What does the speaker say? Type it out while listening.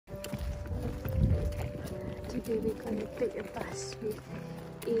today we're gonna take a bus with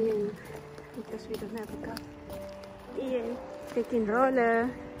Ian because we don't have a car. Ian taking roller.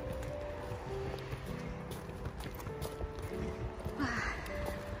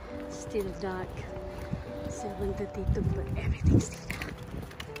 Still dark. 7:32, but everything's still dark.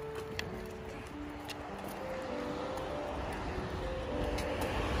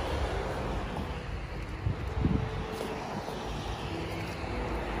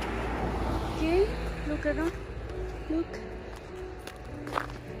 Okay, look around. Look.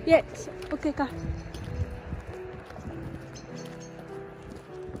 Yes. Okay, ka.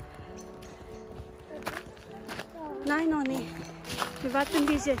 Nine on it. Vi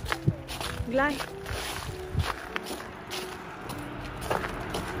vattenbiset. Glide.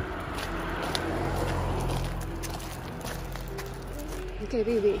 Okay,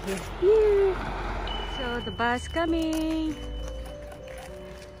 we wait here. Yeah. So the bus coming.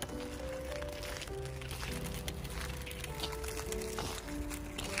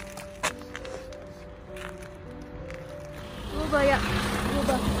 Ubah ya.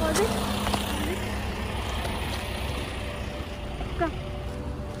 Ubah. Oh, this. Come.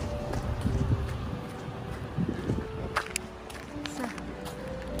 So,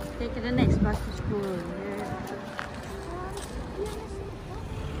 take the next bus to school. Yeah.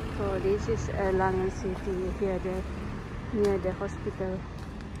 So this is Langan City here, near the hospital.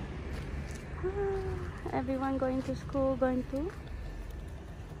 Everyone going to school, going to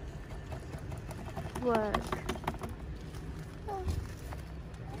work.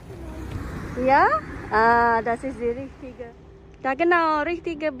 Ja? Ah, das ist die richtige. Da genau,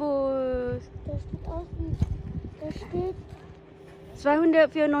 richtige Bus. Da steht auch wie. Da steht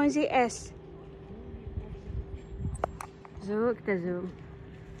 294 S. So, kita zoom.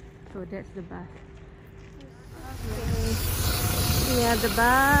 So that's the bus. Okay. Yeah, the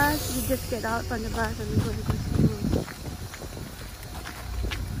bus. We just get out from the bus and we go to school.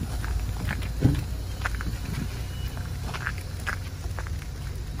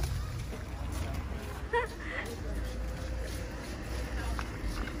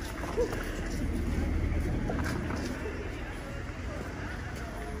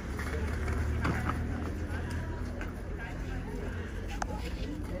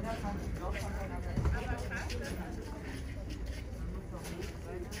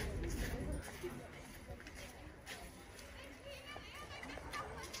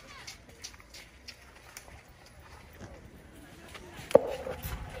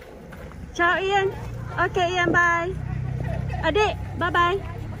 Ciao Ian. Okay Ian, bye. Adik, bye-bye.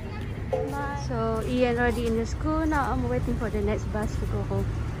 Bye. So Ian already in the school. Now I'm waiting for the next bus to go home.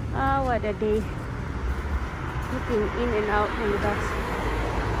 Ah, what a day. Looking in and out from the bus.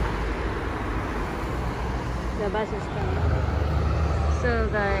 The bus is coming. So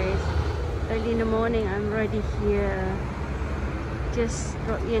guys, early in the morning I'm already here. Just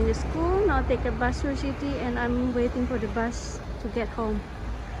drop Ian to school. Now take a bus to the city and I'm waiting for the bus to get home.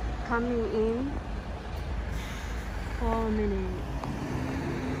 Coming in 4 minutes.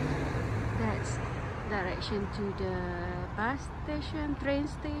 That's direction to the bus station, train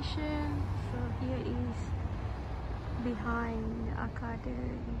station. So here is behind the arcade.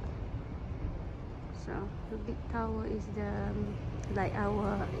 So the big tower is the like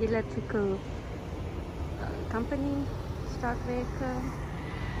our electrical company, start vehicle.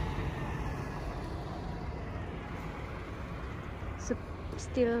 So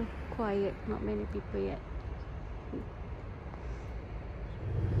still quiet, not many people yet.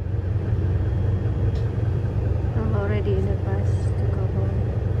 I'm already in the bus to go home.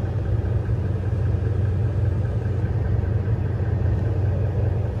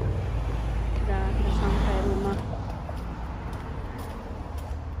 Dah sampai rumah.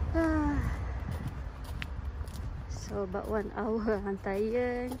 So about 1 hour hantar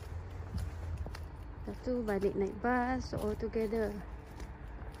Ian. Lepas tu balik naik bus. So all together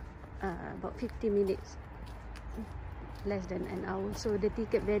about 50 minutes, less than an hour. So the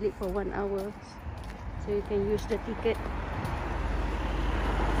ticket valid for 1 hour, so you can use the ticket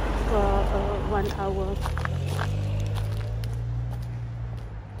for 1 hour.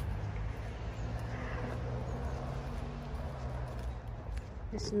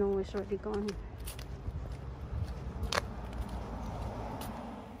 The snow is already gone.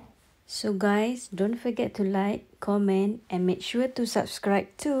 So guys, don't forget to like, comment and make sure to subscribe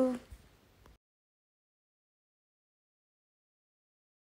too.